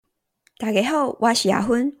大家好，我是阿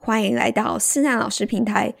芬，欢迎来到思南老师平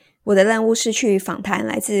台。我的任务是去访谈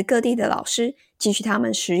来自各地的老师，汲取他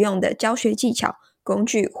们实用的教学技巧、工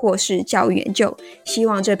具或是教育研究，希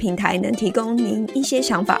望这平台能提供您一些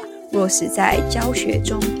想法，落实在教学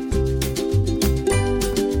中。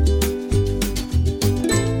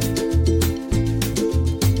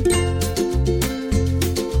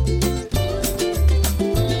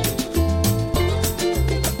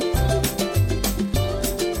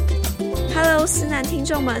思南听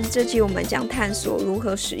众们，这集我们将探索如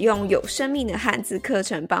何使用有生命的汉字课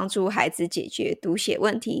程帮助孩子解决读写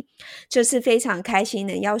问题。这次非常开心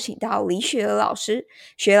能邀请到李雪儿老师。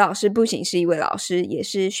雪儿老师不仅是一位老师，也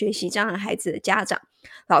是学习障碍孩子的家长。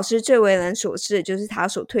老师最为人所知的就是他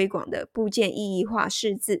所推广的部件意义化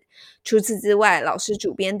识字。除此之外，老师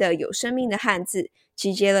主编的有生命的汉字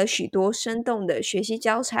集结了许多生动的学习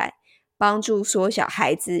教材，帮助缩小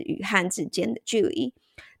孩子与汉字间的距离。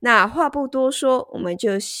那话不多说，我们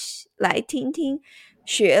就来听听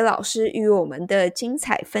雪儿老师与我们的精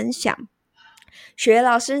彩分享。雪儿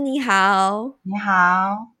老师你好。你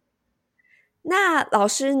好。那老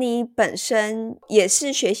师你本身也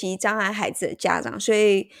是学习障碍孩子的家长，所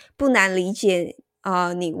以不难理解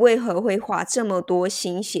你为何会花这么多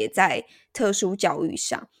心血在特殊教育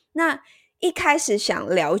上。那一开始想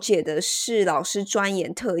了解的是老师钻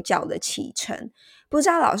研特教的启程，不知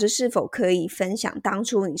道老师是否可以分享当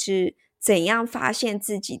初你是怎样发现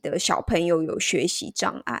自己的小朋友有学习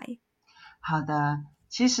障碍？好的，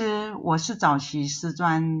其实我是早期师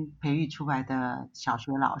专培育出来的小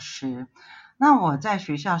学老师，那我在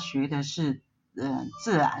学校学的是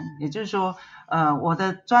自然，也就是说我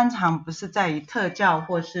的专长不是在于特教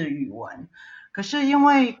或是语文，可是因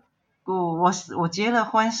为我结了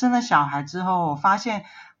婚生了小孩之后，我发现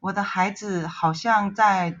我的孩子好像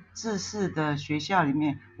在制式的学校里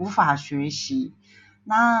面无法学习。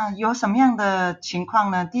那有什么样的情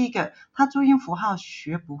况呢？第一个，他注音符号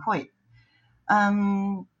学不会。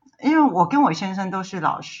因为我跟我先生都是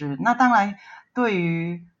老师，那当然对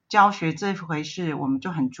于教学这回事我们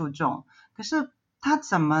就很注重，可是他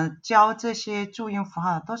怎么教这些注音符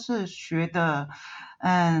号都是学的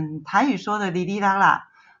台语说的哩哩啦啦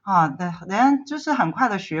人家就是很快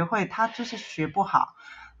的学会，他就是学不好。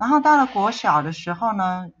然后到了国小的时候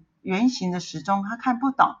呢，圆形的时钟他看不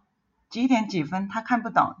懂，几点几分他看不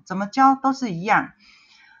懂，怎么教都是一样。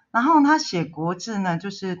然后他写国字呢，就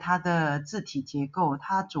是他的字体结构，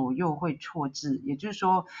他左右会错字，也就是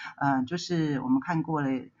说就是我们看过了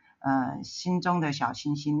心中的小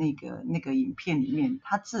星星那个影片里面，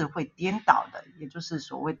他字会颠倒的，也就是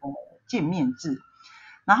所谓的渐面字。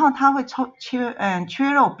然后他会缺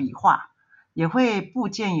漏笔画，也会部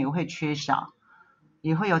件也会缺少，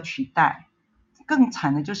也会有取代。更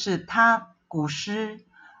惨的就是他古诗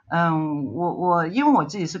我因为我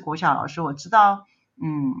自己是国小老师，我知道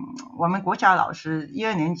我们国小老师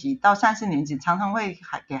1、2年级到3、4年级常常会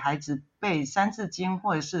给孩子背三字经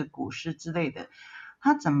或者是古诗之类的，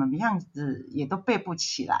他怎么样子也都背不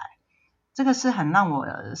起来，这个是很让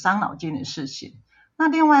我伤脑筋的事情。那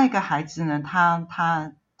另外一个孩子呢，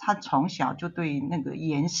他从小就对那个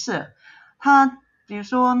颜色，他比如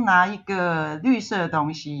说拿一个绿色的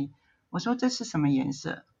东西，我说这是什么颜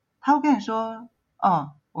色，他会跟你说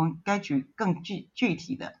我该举更具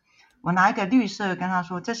体的，我拿一个绿色跟他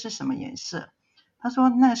说这是什么颜色，他说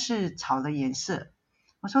那是草的颜色，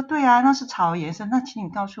我说对啊，那是草的颜色，那请你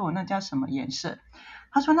告诉我那叫什么颜色，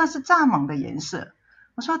他说那是蚱蜢的颜色，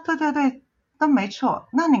我说对对对都没错，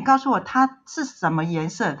那你告诉我它是什么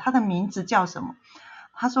颜色，它的名字叫什么，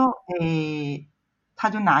他说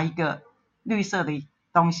他就拿一个绿色的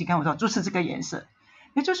东西跟我说就是这个颜色，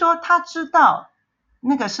也就是说他知道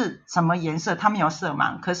那个是什么颜色，他没有色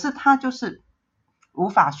盲，可是他就是无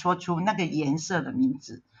法说出那个颜色的名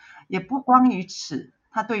字。也不光于此，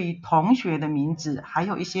他对于同学的名字还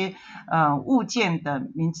有一些物件的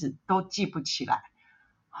名字都记不起来。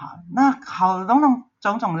好，那好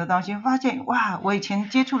种种的东西，发现哇，我以前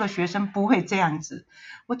接触的学生不会这样子，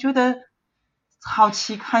我觉得好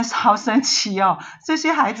奇怪，好神奇哦，这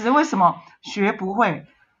些孩子为什么学不会？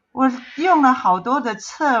我用了好多的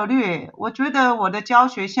策略，我觉得我的教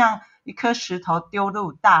学像一颗石头丢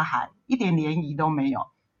入大海，一点涟漪都没有，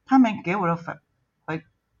他们给我的回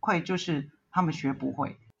馈就是他们学不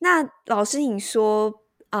会。那老师你说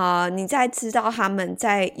你在知道他们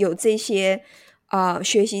在有这些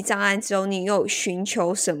学习障碍之后，你有寻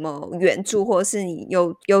求什么援助，或者是你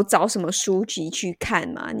有找什么书籍去看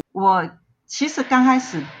吗？我其实刚开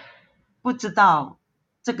始不知道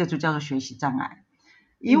这个就叫做学习障碍，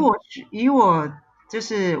以我就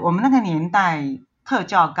是我们那个年代特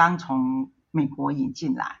教刚从美国引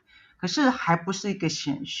进来，可是还不是一个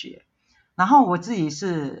显学。然后我自己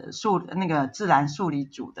是那个自然数理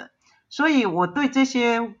组的，所以我对这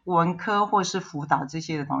些文科或是辅导这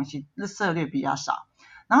些的东西涉猎比较少。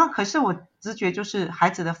然后可是我直觉就是孩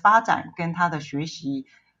子的发展跟他的学习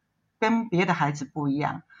跟别的孩子不一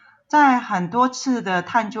样，在很多次的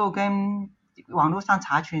探究跟网络上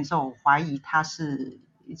查询的时候，我怀疑它是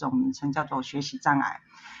一种名称叫做学习障碍。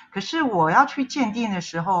可是我要去鉴定的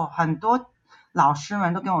时候，很多老师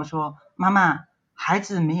们都跟我说，妈妈，孩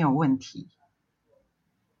子没有问题，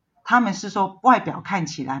他们是说外表看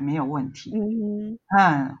起来没有问题，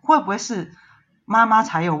会不会是妈妈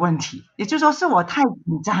才有问题？也就是说是我太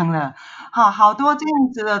紧张了，好多这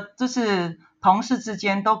样子的，就是同事之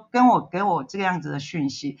间都给我这个样子的讯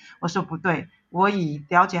息，我说不对，我以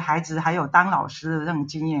了解孩子还有当老师的这种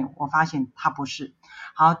经验，我发现他不是。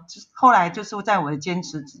好，后来就是在我的坚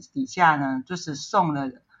持底下呢，就是送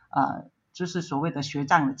了就是所谓的学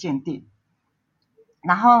障的鉴定，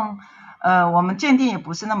然后我们鉴定也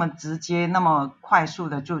不是那么直接那么快速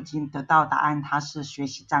的就已经得到答案，他是学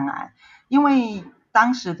习障碍。因为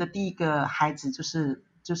当时的第一个孩子就是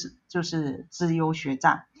资优学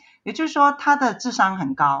障，也就是说他的智商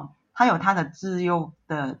很高，他有他的资优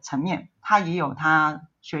的层面，他也有他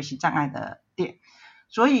学习障碍的点，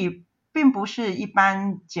所以并不是一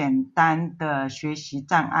般简单的学习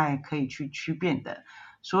障碍可以去区辨的。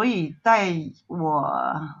所以在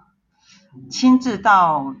我亲自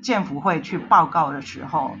到健福会去报告的时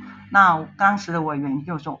候，那当时的委员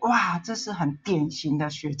就说，哇，这是很典型的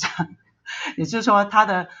学障，也就是说他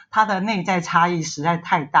的内在差异实在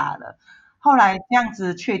太大了。后来这样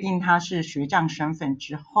子确定他是学障身份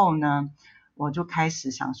之后呢，我就开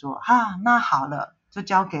始想说，那好了，就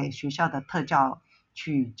交给学校的特教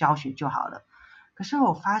去教学就好了。可是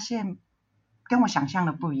我发现跟我想象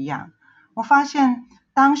的不一样，我发现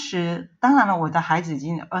当时当然了，我的孩子已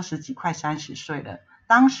经20几快30岁了，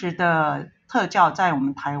当时的特教在我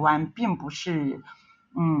们台湾并不是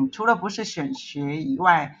除了不是选学以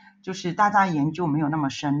外，就是大家研究没有那么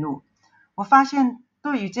深入。我发现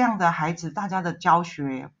对于这样的孩子，大家的教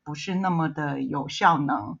学不是那么的有效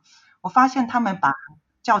能。我发现他们把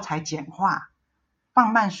教材简化，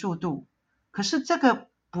放慢速度，可是这个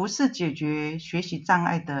不是解决学习障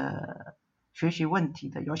碍的学习问题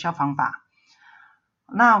的有效方法。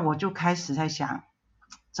那我就开始在想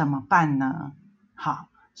怎么办呢？好，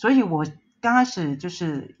所以我刚开始就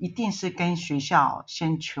是一定是跟学校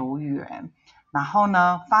先求援，然后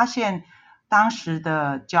呢发现当时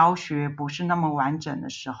的教学不是那么完整的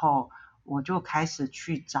时候，我就开始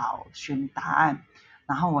去寻答案，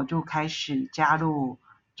然后我就开始加入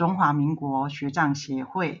中华民国学障协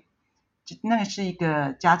会，那是一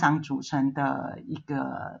个家长组成的一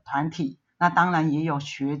个团体，那当然也有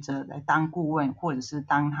学者来当顾问，或者是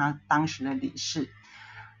当他当时的理事。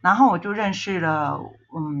然后我就认识了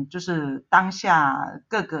就是当下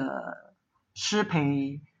各个师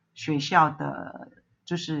培学校的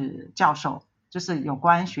就是教授，就是有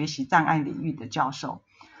关学习障碍领域的教授。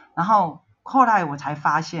然后后来我才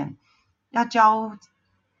发现，要教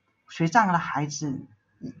学障的孩子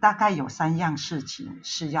大概有3样事情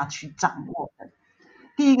是要去掌握的。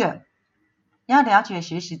第一个，要了解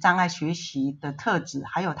学习障碍学习的特质，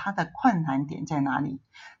还有它的困难点在哪里，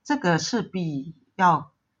这个势必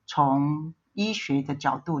要从医学的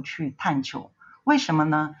角度去探求。为什么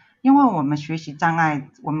呢？因为我们学习障碍，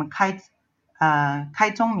我们开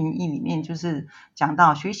宗明义里面就是讲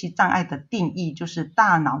到学习障碍的定义就是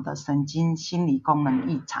大脑的神经心理功能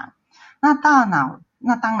异常。那大脑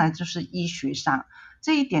那当然就是医学上，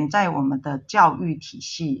这一点在我们的教育体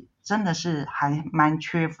系真的是还蛮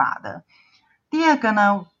缺乏的。第二个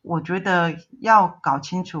呢，我觉得要搞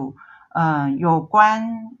清楚有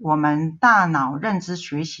关我们大脑认知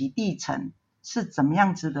学习历程是怎么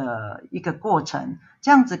样子的一个过程，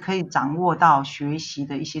这样子可以掌握到学习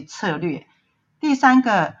的一些策略。第三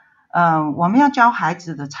个我们要教孩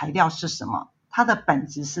子的材料是什么，它的本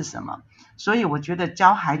质是什么。所以我觉得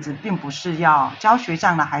教学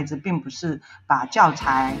上的孩子并不是把教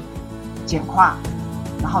材简化，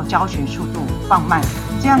然后教学速度放慢，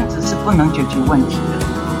这样子是不能解决问题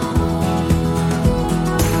的。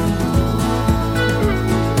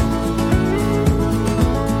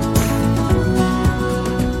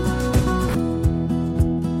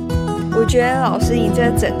我觉得老师你这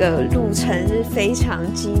整个路程是非常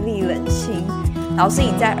激励人心。老师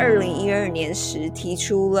你在2012年时提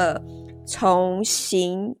出了从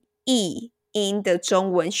形意音的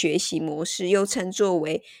中文学习模式，又称作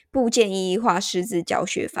为部件意义化识字教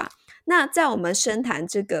学法。那在我们深谈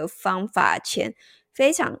这个方法前，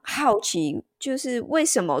非常好奇，就是为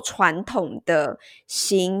什么传统的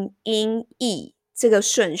形音意这个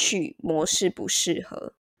顺序模式不适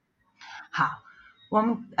合？好，我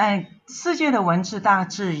们世界的文字大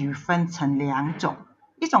致分成2种，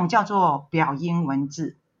一种叫做表音文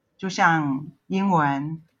字，就像英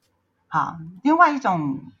文，好，另外一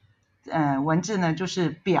种文字呢就是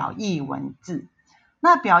表意文字。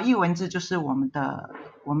那表意文字就是我们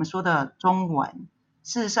说的中文，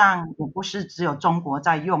事实上也不是只有中国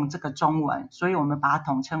在用这个中文，所以我们把它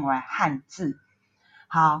统称为汉字。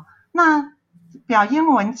好，那表音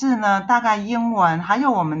文字呢，大概英文还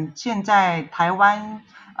有我们现在台湾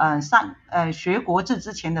学国字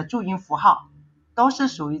之前的注音符号，都是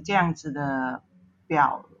属于这样子的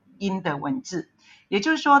表音的文字。也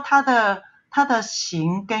就是说它的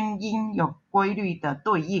形跟音有规律的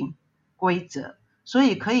对应规则，所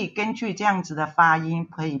以可以根据这样子的发音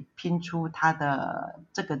可以拼出它的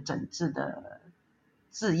这个整字的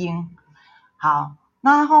字音。好，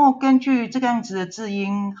然后根据这个样子的字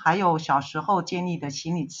音还有小时候建立的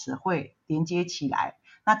心理词汇连接起来，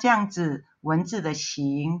那这样子文字的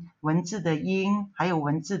形、文字的音还有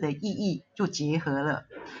文字的意义就结合了。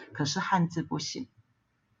可是汉字不行，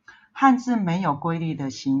汉字没有规律的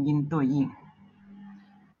形音对应，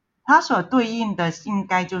它所对应的应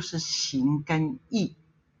该就是形跟意。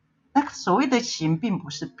那所谓的形并不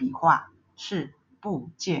是笔画，是部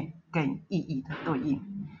件跟意义的对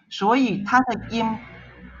应，所以它的音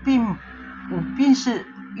并是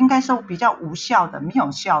应该说比较无效的，没有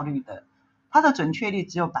效率的，它的准确率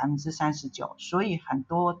只有39%，所以很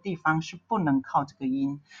多地方是不能靠这个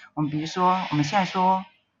音。我们比如说我们现在说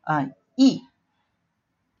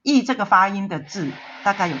义这个发音的字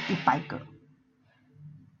大概有100个，所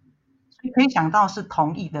以可以想到是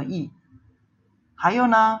同义的义，还有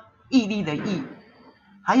呢毅力的毅，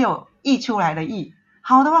还有溢出来的溢，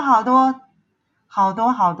好多好多好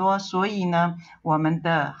多好多。所以呢我们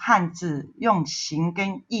的汉字用形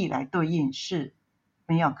跟意来对应是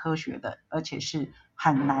没有科学的，而且是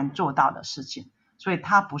很难做到的事情，所以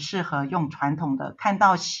它不适合用传统的看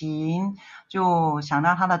到形就想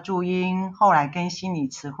到它的注音，后来跟心理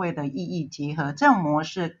词汇的意义结合，这种模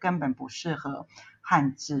式根本不适合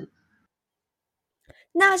汉字。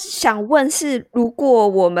那想问是，如果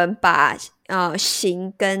我们把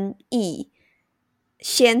形跟意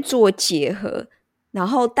先做结合，然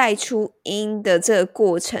后带出音的这个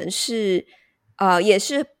过程是也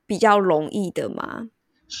是比较容易的吗？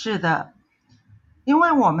是的，因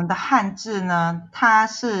为我们的汉字呢，它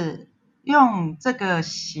是用这个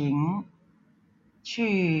形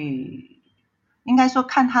去，应该说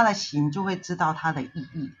看它的形就会知道它的意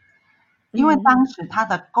义。因为当时它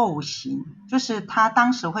的构型，就是他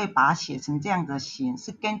当时会把它写成这样的形，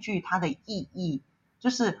是根据它的意义，就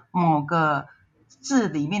是某个字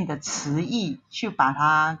里面的词义去把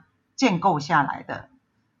它建构下来的，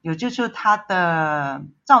也就是它的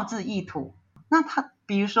造字意图。那它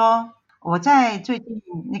比如说我在最近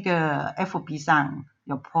那个 FB 上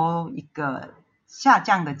有 po 一个下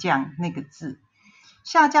降的降那个字，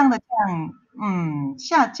下降的降，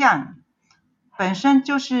下降本身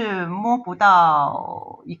就是摸不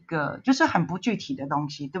到一个，就是很不具体的东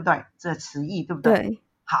西，对不对？这词义对不对？对。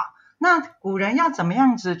好，那古人要怎么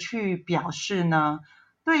样子去表示呢？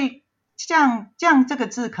对，降这个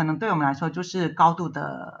字可能对我们来说就是高度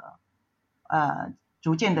的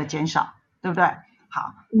逐渐的减少，对不对？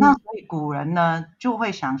好，那所以古人呢就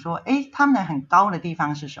会想说，诶，他们很高的地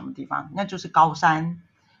方是什么地方？那就是高山，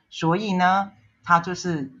所以呢它就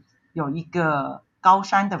是有一个高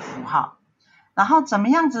山的符号。然后怎么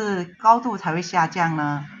样子高度才会下降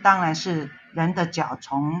呢？当然是人的脚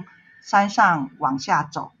从山上往下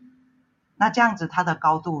走，那这样子它的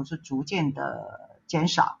高度是逐渐的减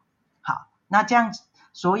少。好，那这样子，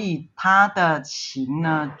所以它的形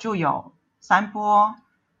呢就有山坡，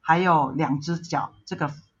还有2只脚，这个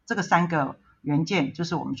3个元件就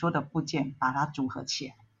是我们说的部件，把它组合起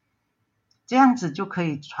来，这样子就可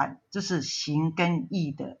以就是形跟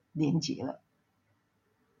意的连结了。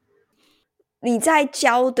你在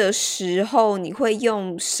教的时候，你会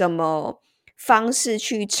用什么方式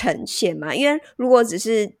去呈现吗？因为如果只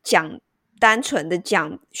是单纯的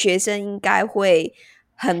讲，学生应该会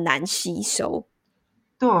很难吸收。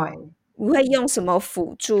对，你会用什么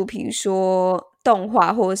辅助，比如说动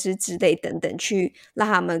画或者是之类等等，去让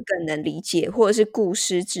他们更能理解，或者是故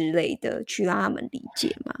事之类的，去让他们理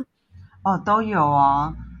解吗？都有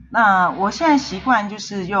哦。那我现在习惯就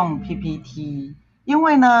是用 PPT， 因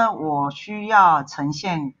为呢，我需要呈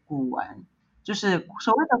现古文，就是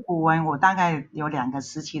所谓的古文，我大概有2个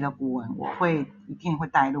时期的古文，我一定会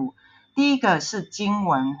带入。第一个是经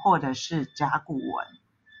文或者是甲骨文，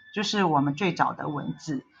就是我们最早的文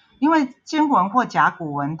字。因为经文或甲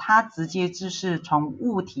骨文，它直接就是从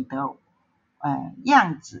物体的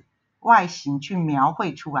样子、外形去描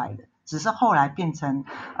绘出来的。只是后来变成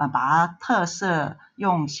把它特色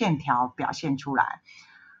用线条表现出来。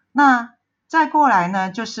那再过来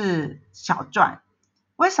呢，就是小篆。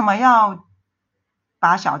为什么要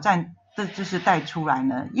把小篆就是带出来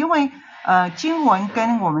呢？因为经文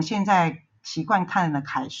跟我们现在习惯看的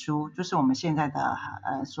楷书，就是我们现在的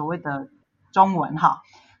所谓的中文哈，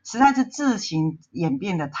实在是字形演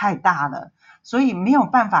变的太大了，所以没有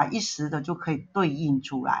办法一时的就可以对应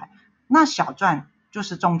出来。那小篆就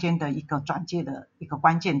是中间的一个转接的一个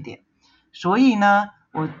关键点，所以呢，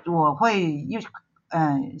我会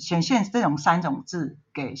显现这种3种字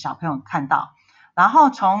给小朋友看到，然后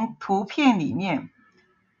从图片里面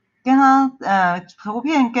跟他图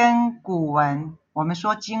片跟古文，我们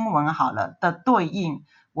说经文好了的对应，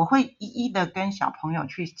我会一一的跟小朋友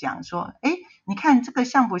去讲说，你看这个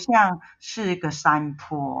像不像是个山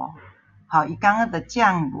坡？好，以刚刚的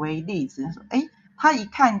降为例子，他一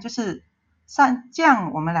看就是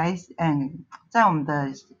降，我们来在我们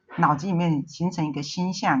的脑筋里面形成一个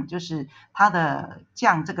形象，就是它的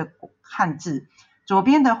降这个汉字，左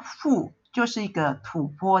边的覆就是一个土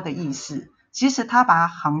坡的意思，其实它把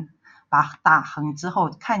它打横之后，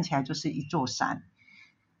看起来就是一座山。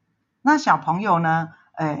那小朋友呢，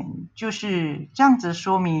就是这样子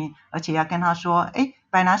说明，而且要跟他说，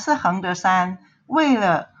本来是横的山，为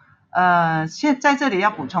了在这里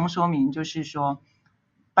要补充说明，就是说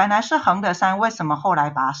本来是横的山，为什么后来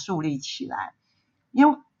把它竖立起来？因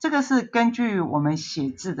为这个是根据我们写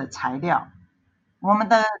字的材料，我们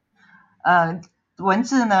的文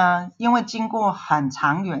字呢，因为经过很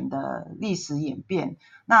长远的历史演变，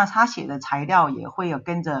那他写的材料也会有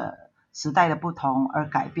跟着时代的不同而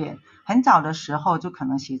改变。很早的时候就可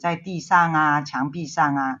能写在地上啊、墙壁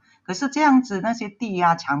上啊，可是这样子那些地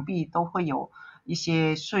啊、墙壁都会有一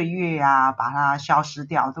些岁月啊把它消失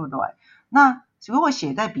掉，对不对？那如果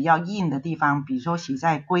写在比较硬的地方，比如说写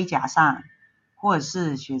在龟甲上，或者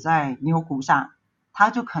是写在牛骨上，它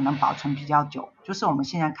就可能保存比较久，就是我们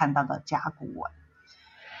现在看到的甲骨文。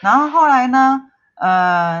然后后来呢，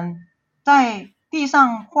在地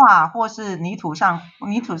上画或是泥土上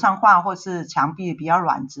画，或是墙壁比较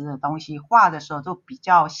软质的东西画的时候，就比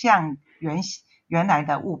较像原来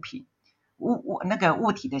的物品那个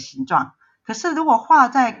物体的形状。可是如果画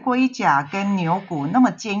在龟甲跟牛骨那么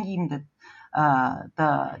坚硬的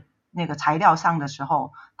那个材料上的时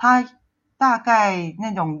候，它大概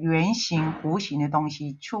那种圆形弧形的东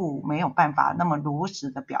西就没有办法那么如实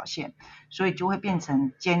的表现，所以就会变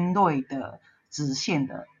成尖锐的直线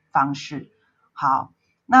的方式。好，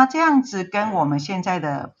那这样子跟我们现在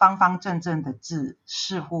的方方正正的字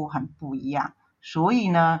似乎很不一样，所以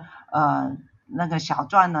呢那个小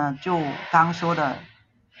篆呢就刚刚说的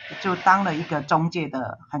就当了一个中介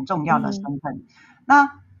的很重要的身份。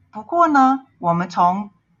那不过呢，我们从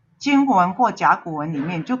经文或甲骨文里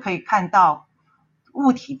面就可以看到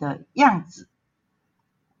物体的样子，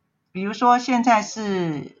比如说现在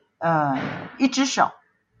是一只手，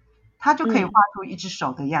它就可以画出一只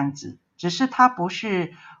手的样子，只是它不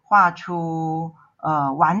是画出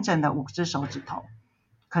完整的5只手指头，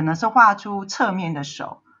可能是画出侧面的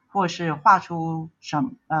手，或是画出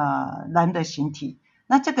人的形体。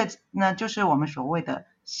那这个呢，就是我们所谓的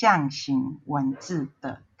象形文字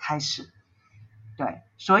的开始。对，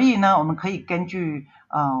所以呢，我们可以根据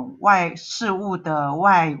事物的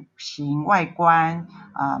外形外观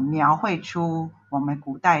描绘出我们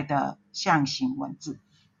古代的象形文字。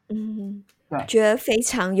对，觉得非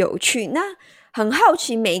常有趣。那很好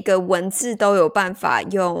奇，每一个文字都有办法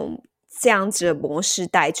用这样子的模式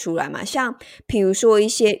带出来嘛？像比如说一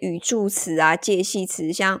些语助词啊、介系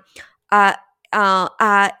词，像a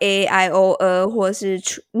i o e 或是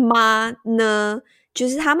吗呢，就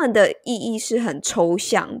是他们的意义是很抽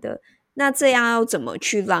象的。那这样要怎么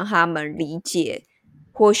去让他们理解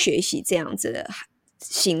或学习这样子的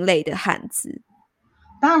形类的汉字？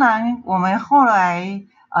当然我们后来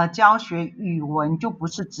教学语文就不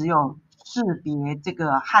是只有识别这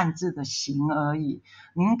个汉字的形而已。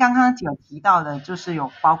您刚刚有提到的就是有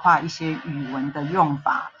包括一些语文的用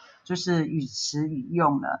法，就是语词语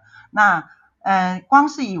用了。那光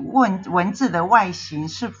是以文字的外形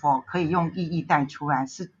是否可以用意义带出来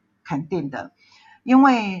是肯定的，因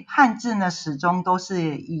为汉字呢始终都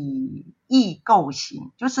是以意构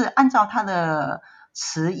形，就是按照它的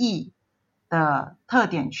词义的特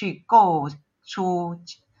点去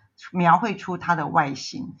描绘出它的外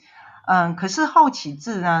形。可是后起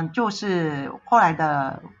字呢，就是后来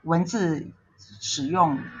的文字使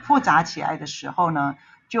用复杂起来的时候呢，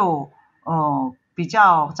就比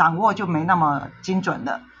较掌握就没那么精准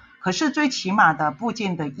了。可是最起码的部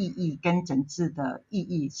件的意义跟整字的意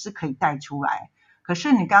义是可以带出来。可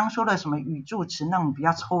是你刚刚说的什么语助词那种比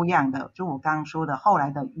较抽象的，就我刚刚说的后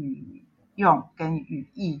来的语用跟语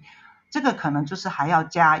义，这个可能就是还要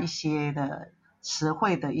加一些的词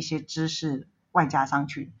汇的一些知识外加上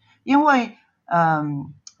去。因为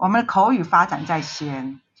我们的口语发展在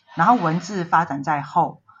先，然后文字发展在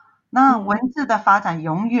后，那文字的发展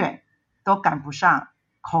永远都赶不上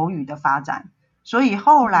口语的发展，所以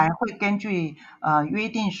后来会根据约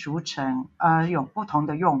定俗成有不同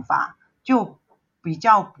的用法，就比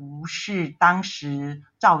较不是当时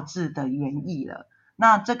造字的原意了。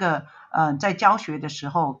那这个在教学的时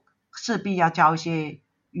候势必要教一些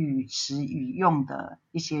语词语用的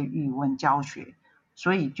一些语文教学，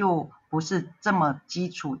所以就不是这么基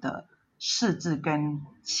础的识字跟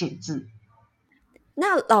写字。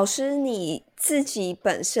那老师你自己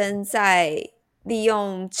本身在利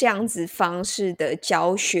用这样子方式的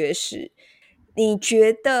教学时，你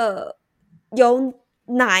觉得有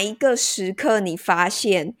哪一个时刻你发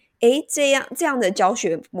现，诶，这样的教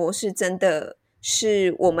学模式真的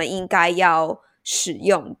是我们应该要使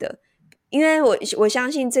用的？因为我相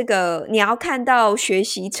信这个你要看到学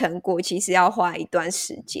习成果，其实要花一段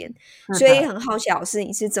时间，所以很好奇老师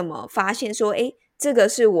你是怎么发现说，诶，这个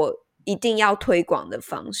是我一定要推广的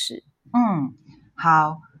方式？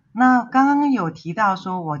好，那刚刚有提到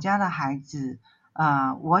说我家的孩子，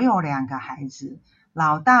我有2个孩子，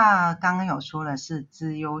老大刚刚有说了是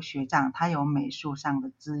资优学长，他有美术上的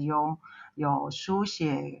资优，有书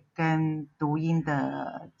写跟读音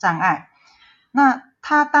的障碍。那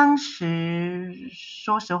他当时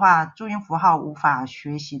说实话注音符号无法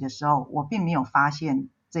学习的时候，我并没有发现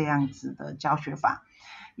这样子的教学法，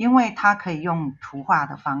因为他可以用图画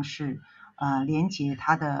的方式连接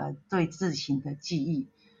他的对字形的记忆，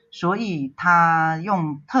所以他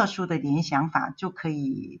用特殊的联想法就可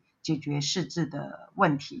以解决识字的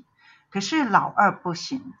问题。可是老二不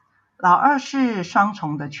行，老二是双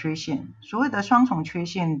重的缺陷。所谓的双重缺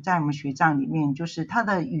陷在我们学障里面，就是他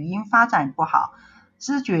的语音发展不好，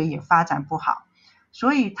知觉也发展不好，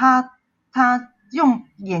所以他用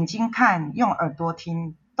眼睛看，用耳朵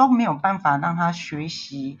听都没有办法让他学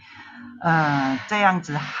习这样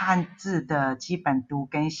子汉字的基本读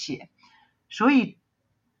跟写，所以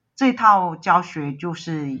这套教学就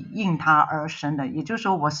是应他而生的，也就是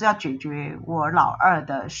说我是要解决我老二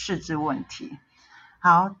的识字问题。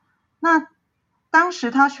好，那当时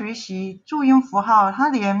他学习注音符号，他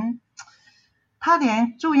连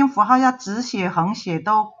注音符号要直写横写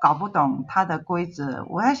都搞不懂它的规则，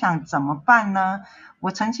我在想怎么办呢？我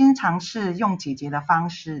曾经尝试用姐姐的方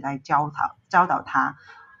式来教导他，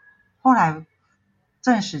后来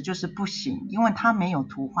证实就是不行，因为他没有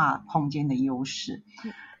图画空间的优势。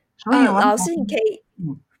所以老师你可以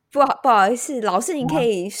不好意思，老师你可啊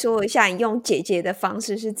以说一下你用姐姐的方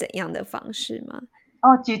式是怎样的方式吗？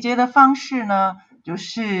姐姐的方式呢，就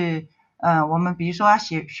是我们比如说要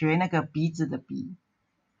学那个鼻子的鼻，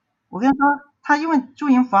我跟你说，他因为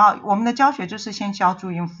注音符号，我们的教学就是先教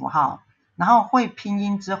注音符号，然后会拼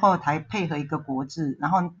音之后才配合一个国字，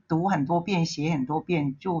然后读很多遍，写很多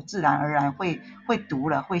遍，就自然而然会读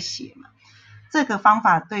了，会写嘛。这个方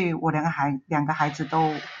法对我两个孩子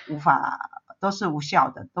都是无效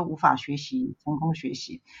的，都无法成功学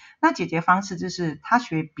习。那姐姐方式就是她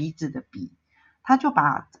学鼻子的鼻，她就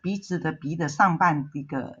把鼻子的鼻的上半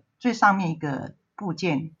最上面一个部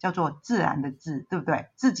件叫做自然的自，对不对？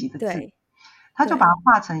自己的自，对，她就把它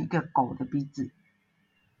画成一个狗的鼻子，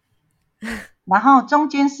然后中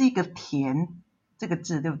间是一个田这个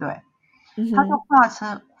字，对不对？他就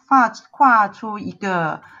画出一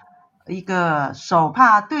个手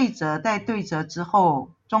帕对折再对折之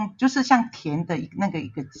后就是像田的一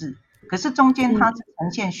个字，可是中间它是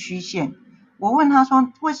呈现虚线。我问他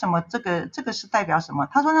说为什么这个是代表什么？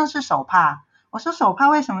他说那是手帕。我说手帕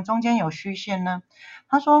为什么中间有虚线呢？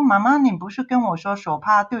他说妈妈你不是跟我说手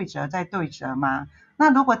帕对折再对折吗？那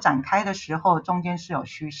如果展开的时候中间是有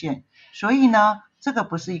虚线，所以呢这个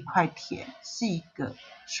不是一块田，是一个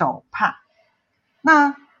手帕。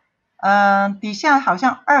那底下好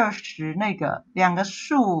像20那个2个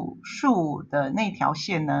竖的那条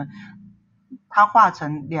线呢，它画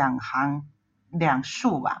成2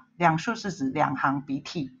竖吧，2竖是指2行鼻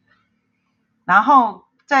涕，然后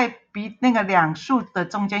在那个2竖的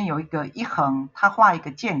中间有一横，他画一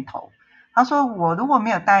个箭头。他说我如果没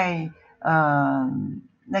有带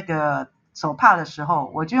那个手帕的时候，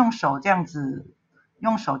我就用手这样子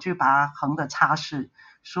用手去把它横的擦拭，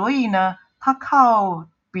所以呢他靠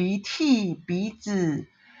鼻涕鼻子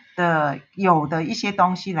的有的一些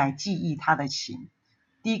东西来记忆它的形。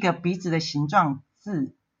第一个鼻子的形状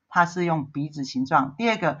字，它是用鼻子形状。第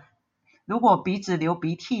二个如果鼻子流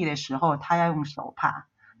鼻涕的时候他要用手帕。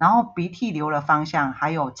然后鼻涕流的方向，还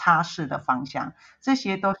有擦拭的方向，这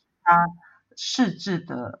些都是他识字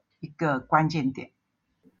的一个关键点。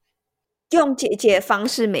用姐姐的方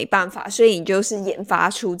式没办法，所以你就是研发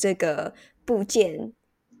出这个部件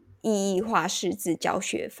意义化识字教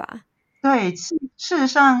学法。对，事实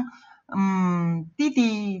上，弟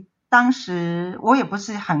弟当时我也不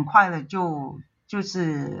是很快的就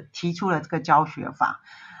是提出了这个教学法，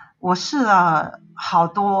我试了好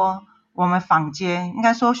多我们坊间应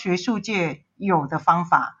该说学术界有的方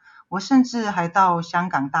法，我甚至还到香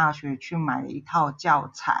港大学去买了一套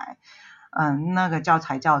教材，那个教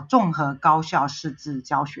材叫综合高效识字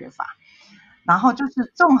教学法。然后就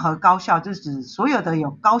是综合高效，就是指所有的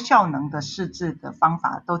有高效能的识字的方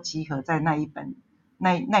法都集合在那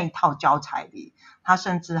一套教材里，它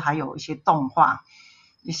甚至还有一些动画、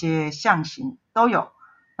一些象形都有。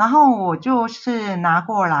然后我就是拿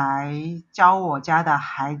过来教我家的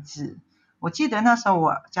孩子，我记得那时候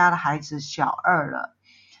我家的孩子小2了，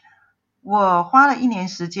我花了1年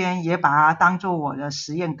时间，也把它当做我的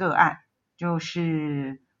实验个案，就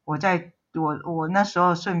是我那时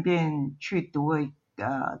候顺便去读了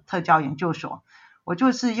特教研究所，我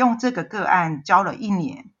就是用这个个案教了1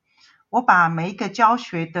年，我把每一个教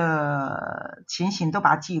学的情形都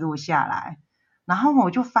把它记录下来，然后我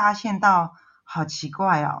就发现到好奇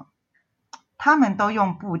怪哦，他们都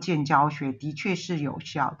用部件教学，的确是有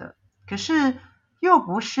效的，可是又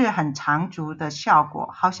不是很长足的效果，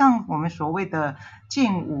好像我们所谓的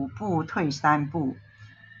进5步退3步，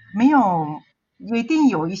没有，一定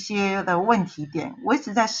有一些的问题点。我一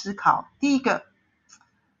直在思考，第一个，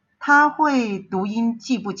他会读音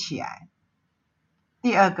记不起来；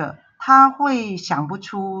第二个，他会想不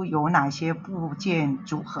出有哪些部件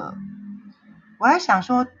组合。我在想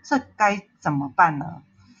说，这该怎么办呢？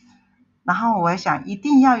然后我在想，一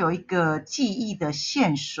定要有一个记忆的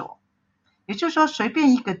线索，也就是说，随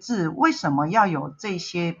便一个字，为什么要有这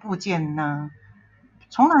些部件呢？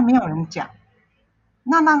从来没有人讲。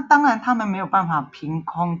那当然，他们没有办法凭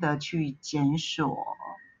空的去检索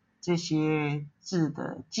这些字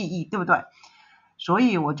的记忆，对不对？所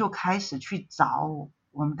以我就开始去找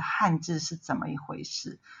我们的汉字是怎么一回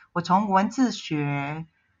事。我从文字学，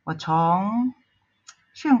我从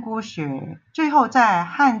训诂学，最后在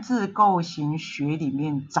汉字构形学里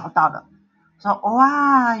面找到了，说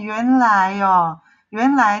哇，原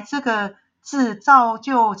来这个字造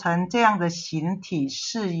就成这样的形体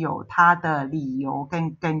是有它的理由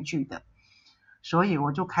跟根据的，所以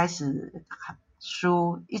我就开始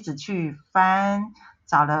书一直去翻，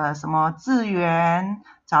找了什么字源，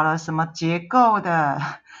找了什么结构的，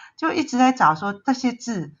就一直在找说这些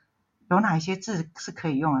字有哪一些字是可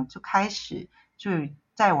以用的，就开始去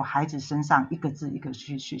在我孩子身上一个字一个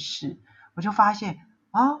去试，我就发现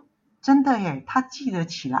哦，真的耶，他记得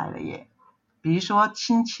起来了耶。比如说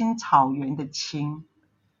青青草原的青，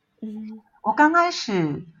我刚开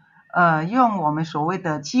始用我们所谓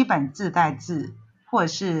的基本字带字或者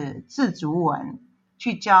是字族文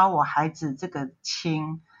去教我孩子这个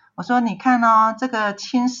青，我说你看哦，这个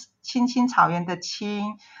青青草原的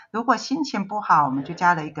青，如果心情不好，我们就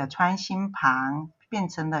加了一个川心旁，变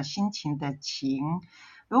成了心情的情。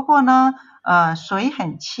如果呢水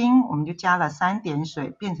很清，我们就加了3点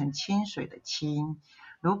水，变成清水的清。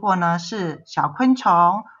如果呢是小昆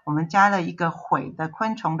虫，我们加了一个悔的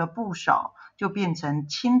昆虫的部首，就变成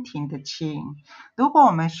蜻蜓的蜻。如果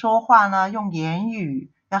我们说话呢，用言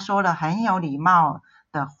语要说的很有礼貌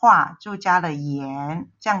的话，就加了言，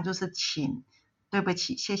这样就是请，对不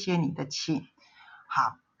起，谢谢你的请。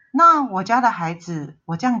好，那我家的孩子，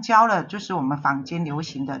我这样教了，就是我们坊间流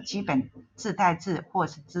行的基本字带字或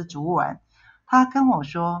是字族文。他跟我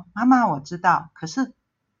说，妈妈我知道，可是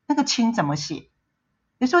那个亲怎么写？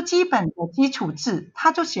比如说基本的基础字，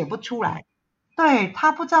他就写不出来，对，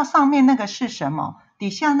他不知道上面那个是什么，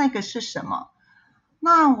底下那个是什么，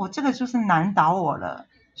那我这个就是难倒我了，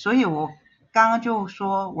所以我刚刚就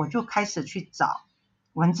说，我就开始去找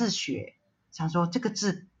文字学，想说这个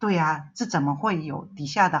字对啊，这怎么会有底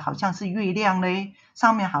下的好像是月亮嘞，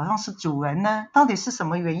上面好像是主人呢？到底是什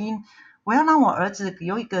么原因？我要让我儿子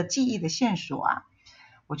有一个记忆的线索啊！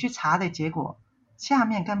我去查的结果，下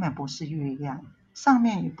面根本不是月亮，上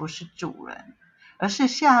面也不是主人，而是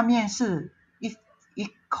下面是一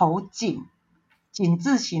口井，井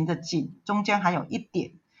字形的井，中间还有一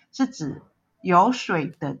点，是指有水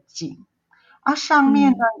的井。上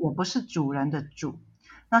面呢也不是主人的主，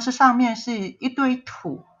那是上面是一堆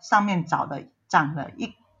土，上面长了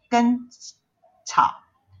一根草。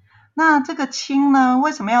那这个青呢，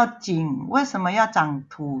为什么要井？为什么要长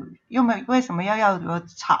土？为什么要有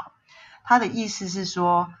草？它的意思是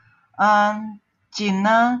说，井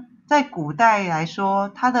呢在古代来说，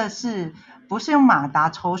它的是不是用马达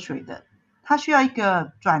抽水的？它需要一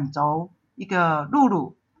个转轴，一个辘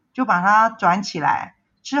轳，就把它转起来，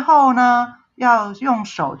之后呢，要用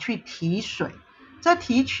手去提水，在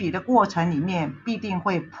提取的过程里面必定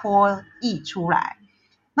会泼溢出来。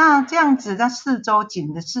那这样子，在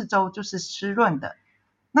井的四周就是湿润的。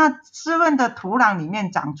那湿润的土壤里面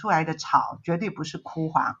长出来的草，绝对不是枯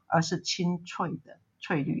黄，而是青翠的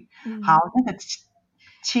翠绿。好，那个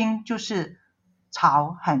青就是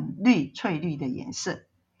草很绿翠绿的颜色，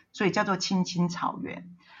所以叫做青青草原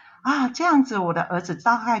啊。这样子我的儿子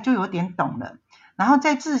大概就有点懂了。然后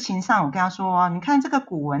在字形上我跟他说，你看这个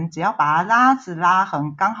古文只要把它拉直拉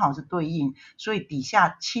横刚好是对应，所以底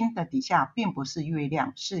下青的底下并不是月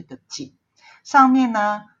亮，是个井。上面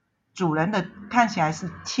呢主人的看起来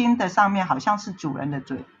是青的，上面好像是主人的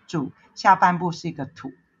主，下半部是一个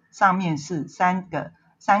土，上面是三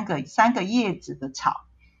个叶子的草。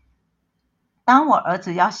当我儿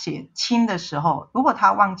子要写青的时候，如果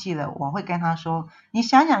他忘记了，我会跟他说，你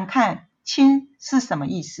想想看青是什么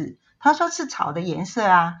意思？他说是草的颜色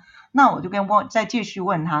啊。那我就再继续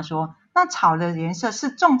问他说，那草的颜色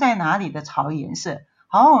是种在哪里的草颜色？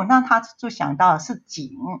那他就想到是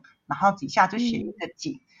井，然后底下就写一个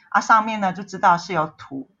井，上面呢就知道是有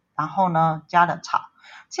土，然后呢加了草，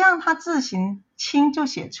这样他字形青就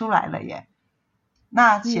写出来了耶。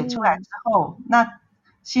那写出来之后，那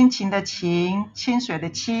心情的情，清水的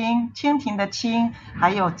清，蜻蜓的蜻，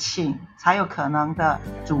还有请才有可能的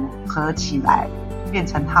组合起来，变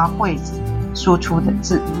成他会说出的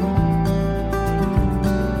字。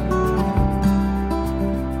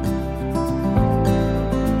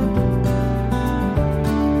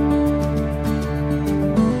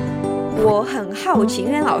我很好奇，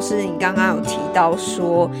因为老师你刚刚有提到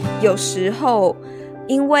说，有时候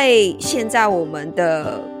因为现在我们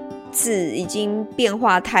的字已经变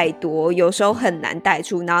化太多，有时候很难带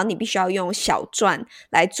出，然后你必须要用小篆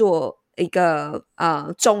来做一个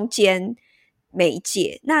中间媒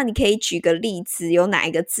介。那你可以举个例子，有哪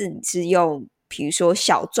一个字你是用比如说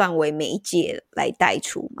小篆为媒介来带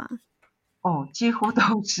出吗？几乎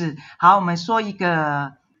都是。好，我们说一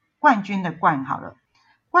个冠军的冠好了。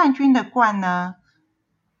冠军的冠呢，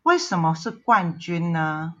为什么是冠军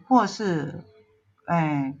呢？或是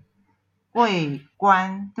桂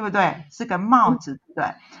冠，对不对？是个帽子，对不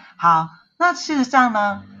对？好，那事实上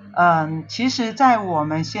呢，其实在我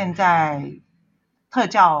们现在特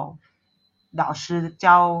教老师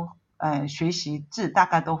教学习字，大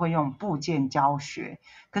概都会用部件教学。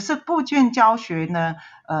可是部件教学呢，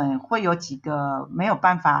会有几个没有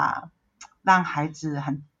办法让孩子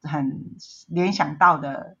很联想到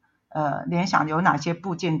的，联想有哪些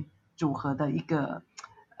部件组合的一个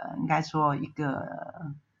应该说一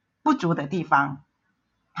个不足的地方。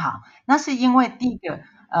好，那是因为第一个，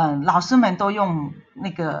老师们都用那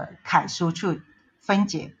个楷书去分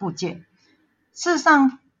解部件。事实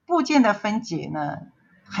上，部件的分解呢，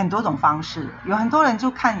很多种方式，有很多人就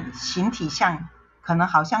看形体像，可能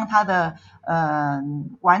好像它的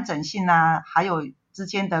完整性啊，还有之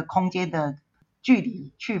间的空间的距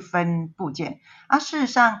离去分部件。事实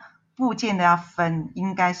上，部件的要分，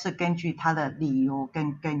应该是根据它的理由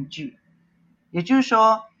跟根据。也就是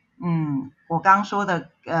说，我刚刚说的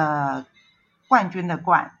冠军的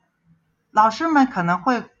冠，老师们可能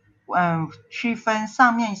会区分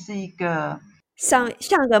上面是一个像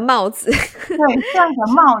个帽子对，像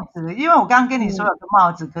个帽子。因为我刚刚跟你说有个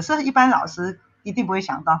帽子，可是一般老师一定不会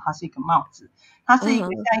想到它是一个帽子，它是一个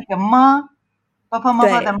像一个么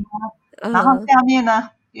的么，然后下面呢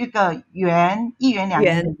一个圆，一圆两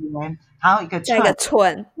圆的圆，还有一个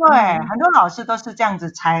寸。对，很多老师都是这样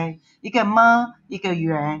子猜，一个么，一个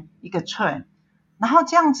圆，一个寸，然后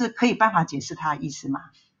这样子可以办法解释它的意思吗？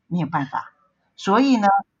没有办法。所以呢，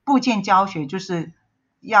部件教学就是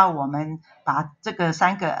要我们把这个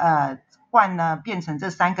三个冠呢变成这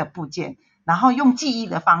三个部件，然后用记忆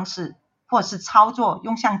的方式，或者是操作，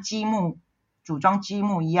用像积木组装积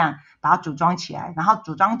木一样把它组装起来，然后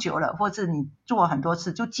组装久了，或者是你做很多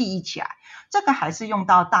次就记忆起来。这个还是用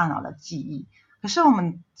到大脑的记忆，可是我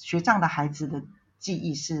们学障的孩子的记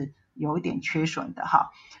忆是有一点缺损的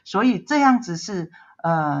哈，所以这样子是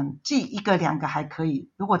记一个两个还可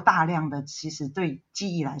以，如果大量的其实对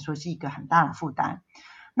记忆来说是一个很大的负担。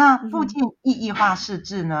那部件意义化识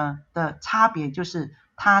字呢的差别就是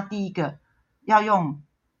它第一个要用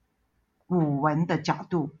古文的角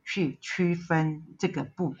度去区分这个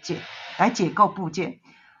部件，来解构部件。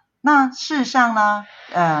那事实上呢，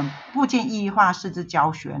部件意义化识字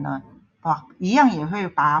教学呢，一样也会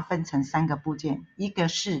把它分成三个部件，一个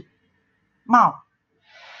是帽，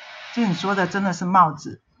就你说的真的是帽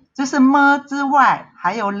子，就是么之外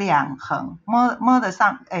还有两横，么的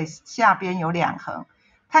下边有两横，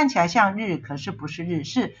看起来像日，可是不是日，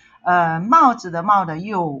是帽子的帽的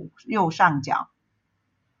右上角，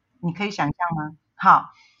你可以想象吗？好，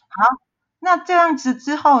那这样子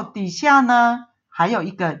之后底下呢还有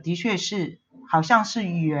一个的确是好像是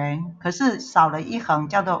圆，可是少了一横，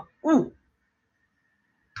叫做物，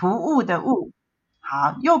突兀的兀。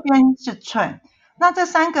好，右边是寸。那这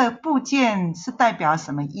三个部件是代表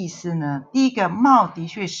什么意思呢？第一个帽的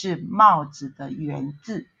确是帽子的原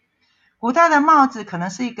字，古代的帽子可能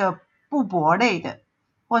是一个布帛类的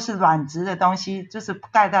或是软质的东西，就是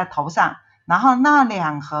盖在头上，然后那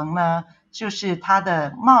两横呢就是它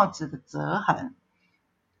的帽子的折痕。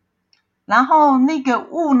然后那个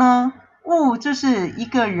兀呢，兀就是一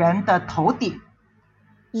个人的头顶，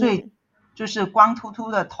所以就是光秃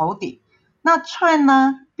秃的头顶。那寸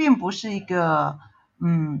呢并不是一个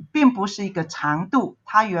长度，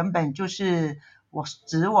它原本就是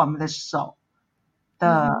指我们的手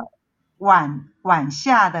的腕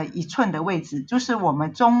下的一寸的位置，就是我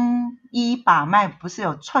们中医把脉不是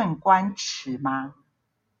有寸关尺吗？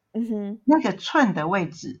那个寸的位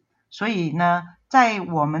置，所以呢在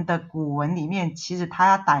我们的古文里面，其实它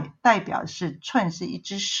要代表是寸是一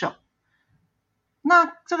只手。那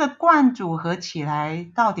这个冠组合起来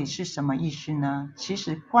到底是什么意思呢？其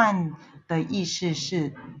实冠的意思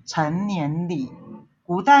是成年礼。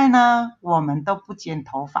古代呢我们都不剪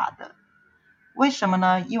头发的，为什么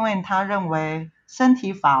呢？因为他认为身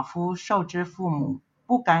体发肤受之父母，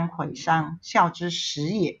不敢毁伤，孝之始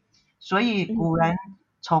也。所以古人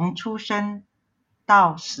从出生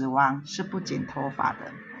到死亡是不剪头发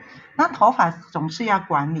的。那头发总是要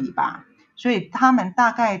管理吧，所以他们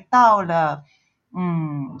大概到了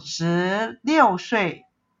16岁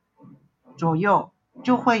左右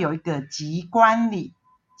就会有一个及冠礼。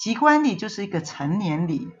及冠礼就是一个成年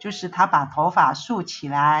礼，就是他把头发束起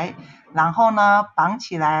来，然后呢绑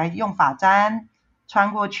起来，用发簪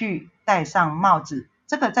穿过去，戴上帽子。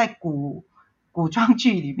这个在古装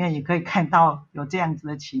剧里面也可以看到有这样子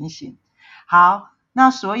的情形。好，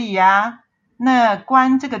那所以那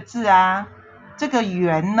冠这个字这个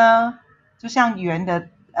圆呢就像圆的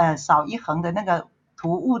少一横的那个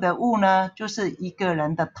突兀的兀呢，就是一个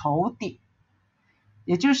人的头顶。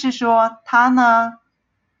也就是说他呢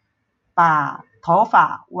把头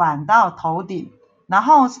发挽到头顶，然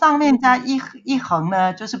后上面加一横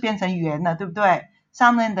呢就是变成圆了，对不对？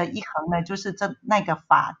上面的一横呢就是那个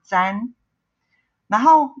发簪。然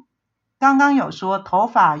后刚刚有说头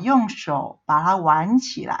发用手把它挽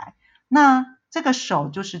起来，那这个手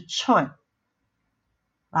就是寸，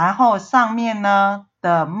然后上面呢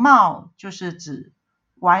的帽就是指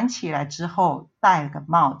挽起来之后戴个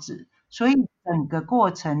帽子，所以整个过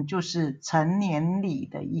程就是成年礼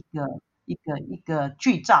的一个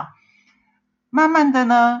剧照。慢慢的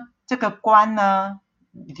呢这个冠呢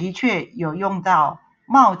的确有用到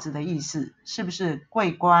帽子的意思，是不是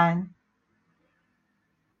桂冠？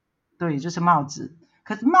对，就是帽子。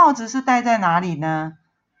可是帽子是戴在哪里呢？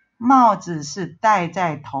帽子是戴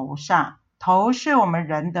在头上，头是我们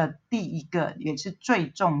人的第一个也是最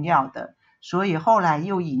重要的，所以后来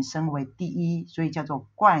又引申为第一，所以叫做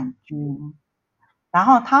冠军。然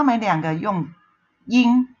后他们两个用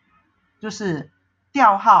音，就是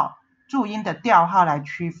调号，注音的调号来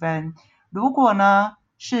区分。如果呢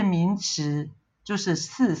是名词，就是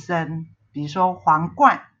4声，比如说皇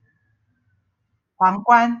冠，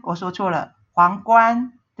我说错了，皇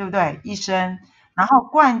冠，对不对？1声。然后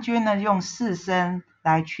冠军呢用4声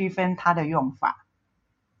来区分它的用法。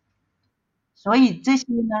所以这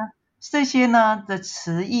些呢的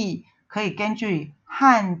词义可以根据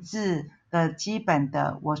汉字的基本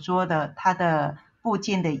的我说的它的部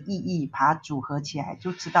件的意义把它组合起来，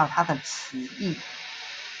就知道它的词义。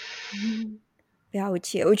了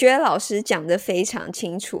解，我觉得老师讲得非常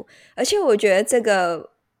清楚，而且我觉得这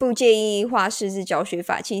个部件意义化识字教学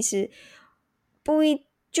法其实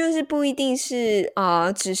不一定是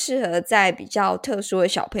只适合在比较特殊的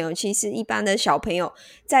小朋友，其实一般的小朋友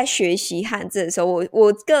在学习汉字的时候，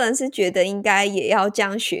我个人是觉得应该也要这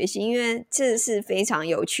样学习，因为这是非常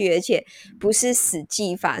有趣，而且不是死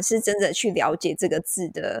记法，是真的去了解这个字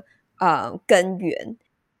的根源。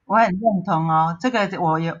我很认同哦，这个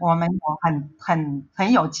我们有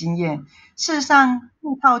很有经验。事实上，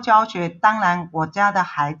配套教学，当然我家的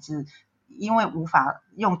孩子因为无法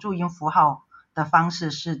用注音符号的方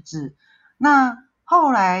式识字，那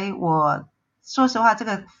后来我说实话，这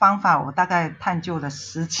个方法我大概探究了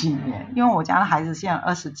10几年，因为我家的孩子现在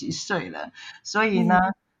20几岁了，所以呢，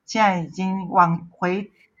现在已经往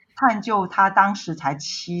回探究他当时才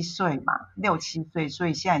7岁嘛，6、7岁，所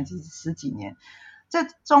以现在已经10几年。这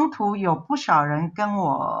中途有不少人跟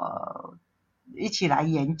我一起来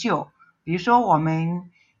研究，比如说我们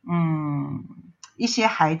一些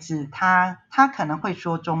孩子他可能会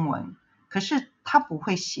说中文，可是他不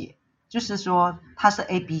会写，就是说他是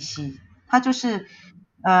ABC， 他就是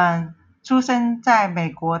出生在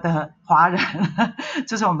美国的华人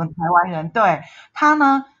就是我们台湾人，对，他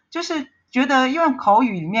呢就是觉得因为口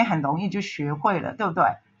语里面很容易就学会了，对不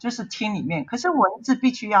对？就是听里面，可是文字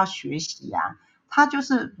必须要学习啊，他就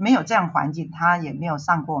是没有这样环境，他也没有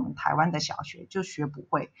上过我们台湾的小学，就学不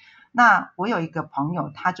会。那我有一个朋友，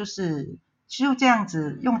他就这样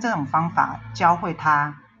子用这种方法教会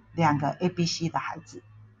他2个 ABC 的孩子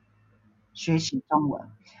学习中文。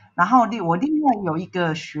然后我另外有一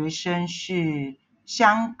个学生是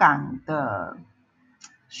香港的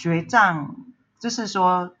学障，就是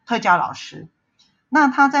说特教老师。那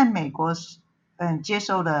他在美国接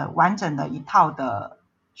受了完整的一套的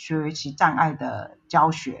学习障碍的教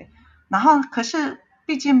学，然后可是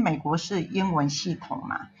毕竟美国是英文系统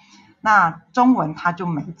嘛，那中文他就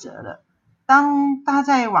没辙了。当他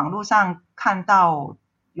在网络上看到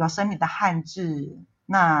有生理的汉字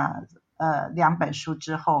那2本书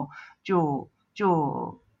之后，就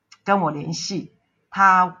跟我联系，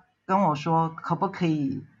他跟我说可不可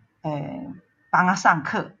以帮他上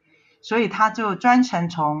课，所以他就专程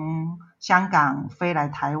从香港飞来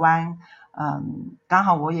台湾，刚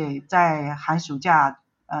好我也在寒暑假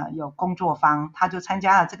有工作坊，他就参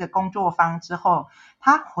加了这个工作坊之后，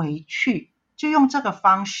他回去就用这个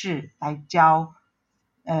方式来教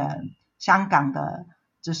香港的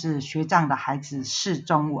就是学障的孩子试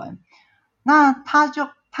中文。那他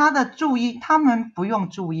的注音，他们不用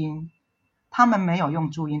注音，他们没有用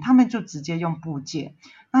注音，他们就直接用部件，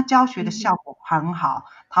那教学的效果很好。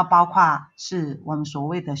它包括是我们所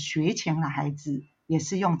谓的学前的孩子也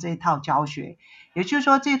是用这一套教学，也就是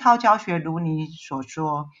说这套教学如你所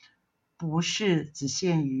说，不是只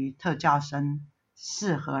限于特教生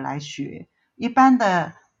适合来学，一般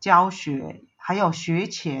的教学还有学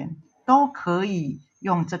前都可以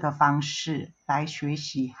用这个方式来学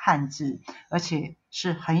习汉字，而且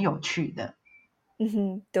是很有趣的。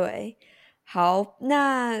对。好，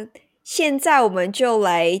那现在我们就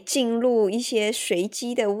来进入一些随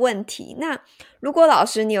机的问题。那如果老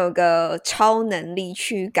师你有个超能力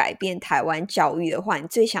去改变台湾教育的话，你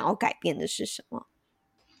最想要改变的是什么？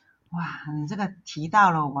哇，你这个提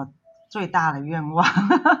到了我最大的愿望。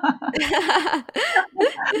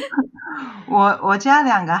我家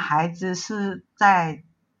2个孩子是在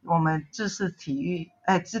我们自式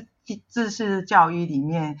教育里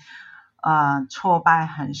面挫败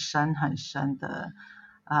很深很深的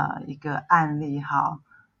一个案例哈。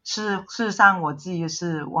事实上我自己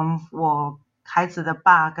是我孩子的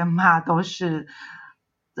爸跟妈都是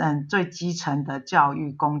最基层的教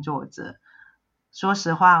育工作者。说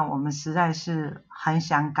实话，我们实在是很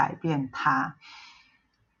想改变他。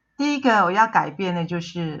第一个我要改变的就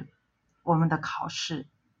是我们的考试。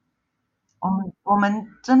我们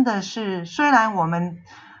真的是，虽然我们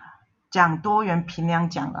讲多元评量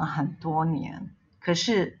讲了很多年，可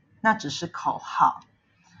是那只是口号。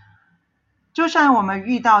就算我们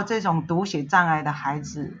遇到这种读写障碍的孩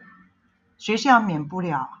子，学校免不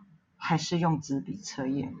了还是用纸笔测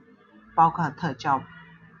验，包括特教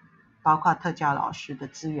老师的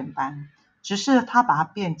资源班，只是他把它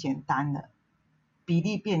变简单了，比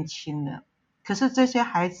例变轻了。可是这些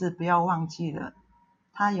孩子不要忘记了，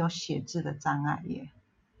他有写字的障碍耶。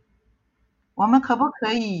我们可不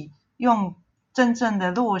可以用真正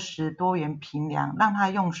的落实多元评量，让他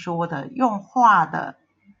用说的、用画的、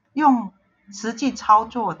用实际操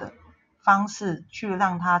作的方式去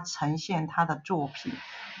让他呈现他的作品，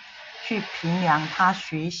去评量他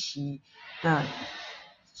学习的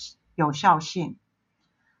有效性。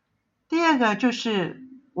第二个就是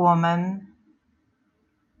我们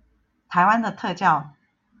台湾的特教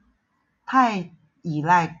太依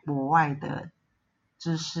赖国外的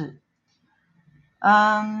知识，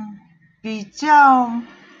比较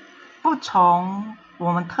不从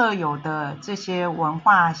我们特有的这些文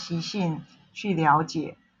化习性去了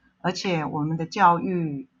解，而且我们的教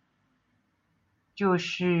育就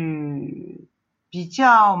是比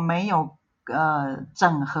较没有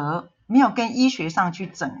整合，没有跟医学上去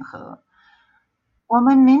整合。我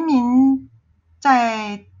们明明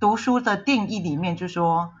在读书的定义里面就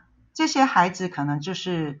说，这些孩子可能就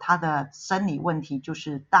是他的生理问题，就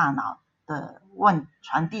是大脑的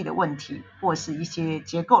传递的问题，或是一些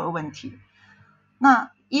结构的问题。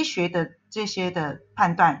那医学的这些的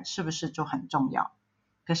判断是不是就很重要？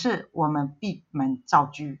可是我们闭门造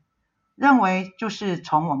车，认为就是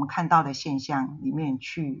从我们看到的现象里面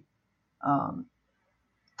去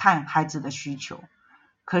看孩子的需求。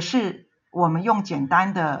可是我们用简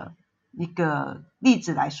单的一个例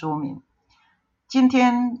子来说明，今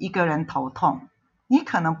天一个人头痛，你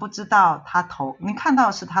可能不知道你看到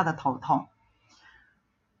的是他的头痛，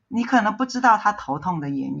你可能不知道他头痛的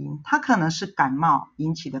原因，他可能是感冒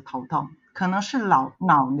引起的头痛，可能是脑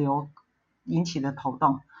瘤引起的头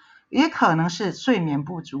痛，也可能是睡眠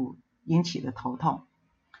不足引起的头痛。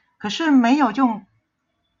可是没有用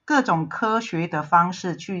各种科学的方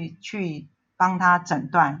式去帮他诊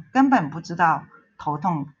断，根本不知道头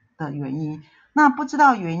痛的原因，那不知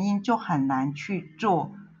道原因就很难去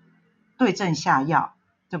做对症下药，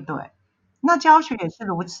对不对？那教学也是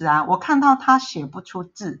如此啊，我看到他写不出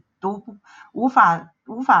字，无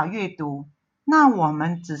法阅读，那我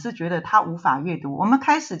们只是觉得他无法阅读，我们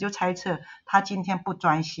开始就猜测他今天不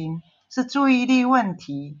专心，是注意力问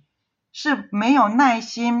题，是没有耐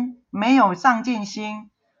心，没有上进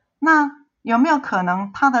心。那有没有可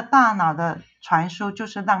能他的大脑的传输就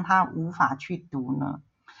是让他无法去读呢？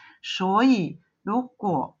所以如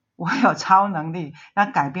果我有超能力要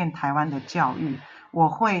改变台湾的教育，我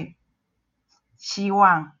会希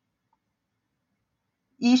望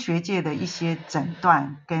医学界的一些诊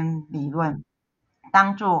断跟理论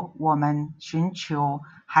当做我们寻求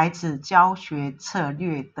孩子教学策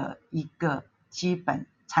略的一个基本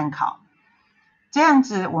参考，这样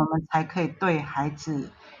子我们才可以对孩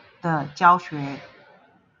子的教学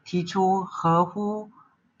提出合乎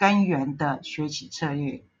根源的学习策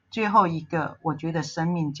略。最后一个，我觉得生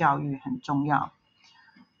命教育很重要。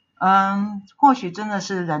或许真的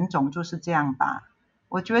是人种就是这样吧。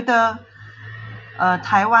我觉得，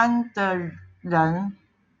台湾的人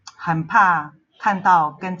很怕看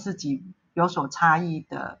到跟自己有所差异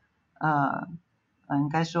的，应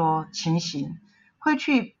该说情形，会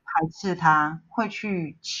去排斥他，会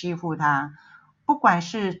去欺负他。不管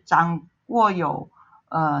是掌握有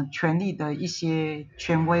权力的一些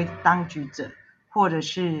权威当局者，或者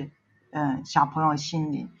是小朋友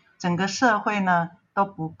心理，整个社会呢都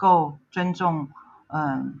不够尊重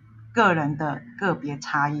个人的个别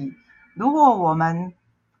差异。如果我们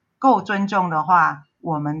够尊重的话，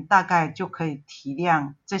我们大概就可以体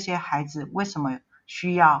谅这些孩子为什么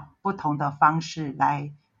需要不同的方式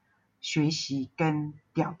来学习跟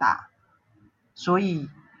表达。所以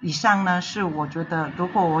以上呢是我觉得如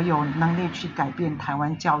果我有能力去改变台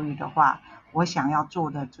湾教育的话，我想要做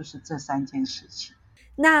的就是这3件事情。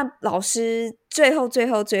那老师最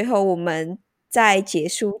后我们在结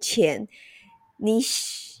束前，你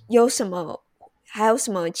还有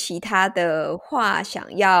什么其他的话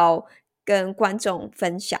想要跟观众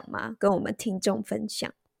分享吗？跟我们听众分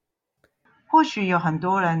享？或许有很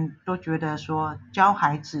多人都觉得说教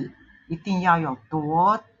孩子一定要有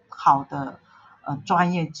多好的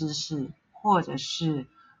专业知识，或者是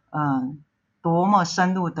多么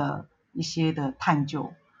深入的一些的探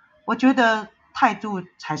究。我觉得态度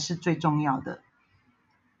才是最重要的。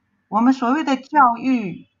我们所谓的教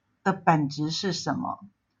育的本质是什么？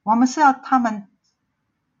我们是要他们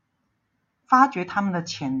发掘他们的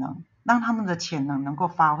潜能，让他们的潜能能够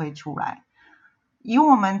发挥出来。以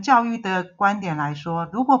我们教育的观点来说，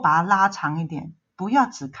如果把它拉长一点，不要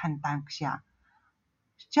只看当下，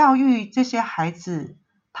教育这些孩子，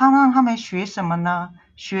让他们学什么呢？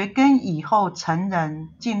学跟以后成人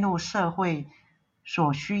进入社会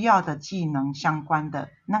所需要的技能相关的，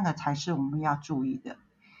那个才是我们要注意的。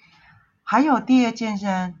还有第二件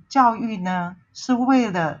事，教育呢是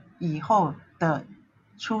为了以后的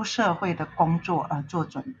出社会的工作而做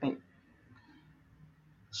准备。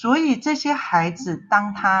所以这些孩子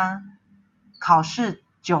当他考试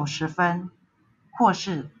90分或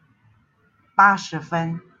是80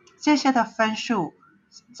分，这些的分数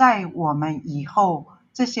在我们以后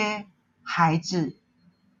这些孩子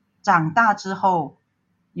长大之后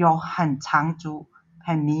有很长足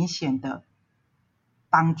很明显的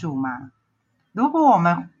帮助吗？如果我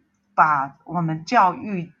们把我们教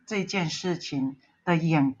育这件事情的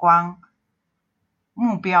眼光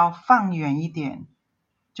目标放远一点，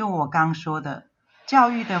就我刚说的，教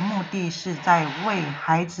育的目的是在为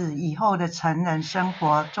孩子以后的成人生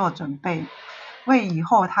活做准备，为以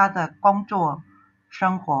后他的工作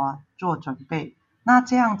生活做准备。那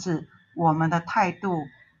这样子我们的态度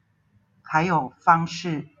还有方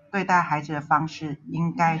式，对待孩子的方式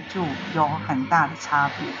应该就有很大的差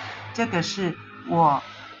别。这个是我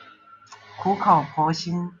苦口婆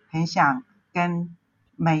心很想跟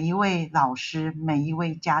每一位老师每一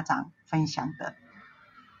位家长分享的。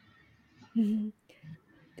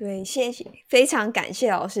对，谢谢，非常感谢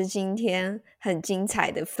老师今天很精彩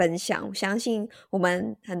的分享。我相信我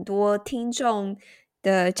们很多听众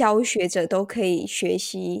的教育学者都可以学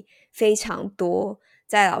习非常多，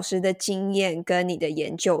在老师的经验跟你的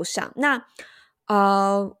研究上。那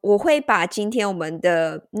我会把今天我们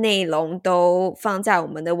的内容都放在我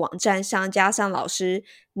们的网站上，加上老师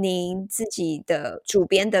您自己的主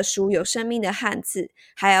编的书《有生命的汉字》，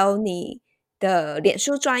还有你的脸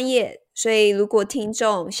书专页。所以如果听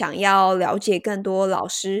众想要了解更多老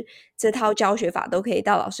师这套教学法，都可以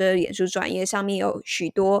到老师的脸书专页上面，有许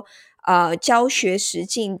多教学实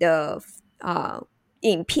境的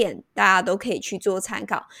影片，大家都可以去做参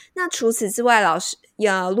考。那除此之外，老师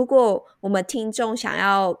如果我们听众想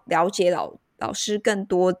要了解老师更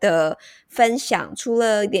多的分享，除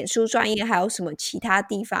了脸书专页，还有什么其他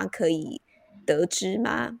地方可以得知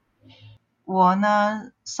吗？我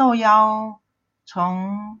呢，受邀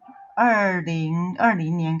从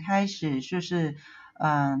2020年开始，就是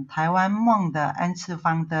台湾梦的N次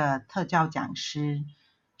方的特教讲师，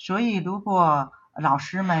所以如果老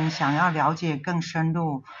师们想要了解更深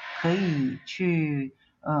入，可以去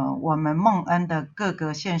我们梦恩的各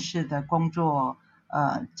个县市的工作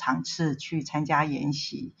场次去参加研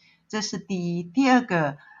习，这是第一。第二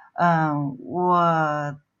个，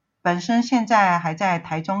我本身现在还在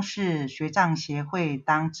台中市学障协会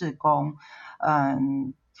当志工，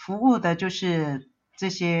服务的就是这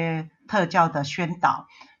些特教的宣导。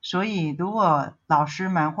所以如果老师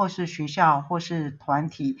们或是学校或是团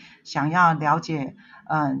体想要了解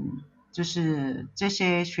就是这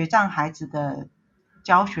些学障孩子的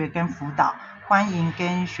教学跟辅导，欢迎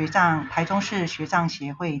跟台中市学障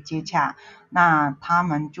协会接洽，那他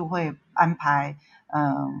们就会安排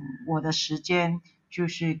我的时间，就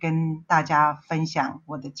是跟大家分享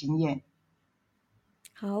我的经验。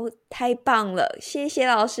好，太棒了，谢谢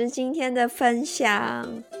老师今天的分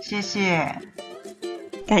享。谢谢。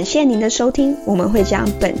感谢您的收听，我们会将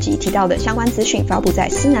本集提到的相关资讯发布在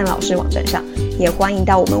思南老师网站上，也欢迎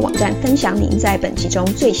到我们网站分享您在本集中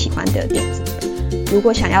最喜欢的点子。如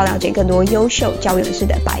果想要了解更多优秀教育人士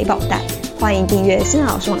的百宝袋，欢迎订阅思南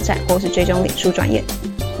老师网站或是追踪脸书专页。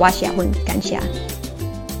我是阿芬，感谢。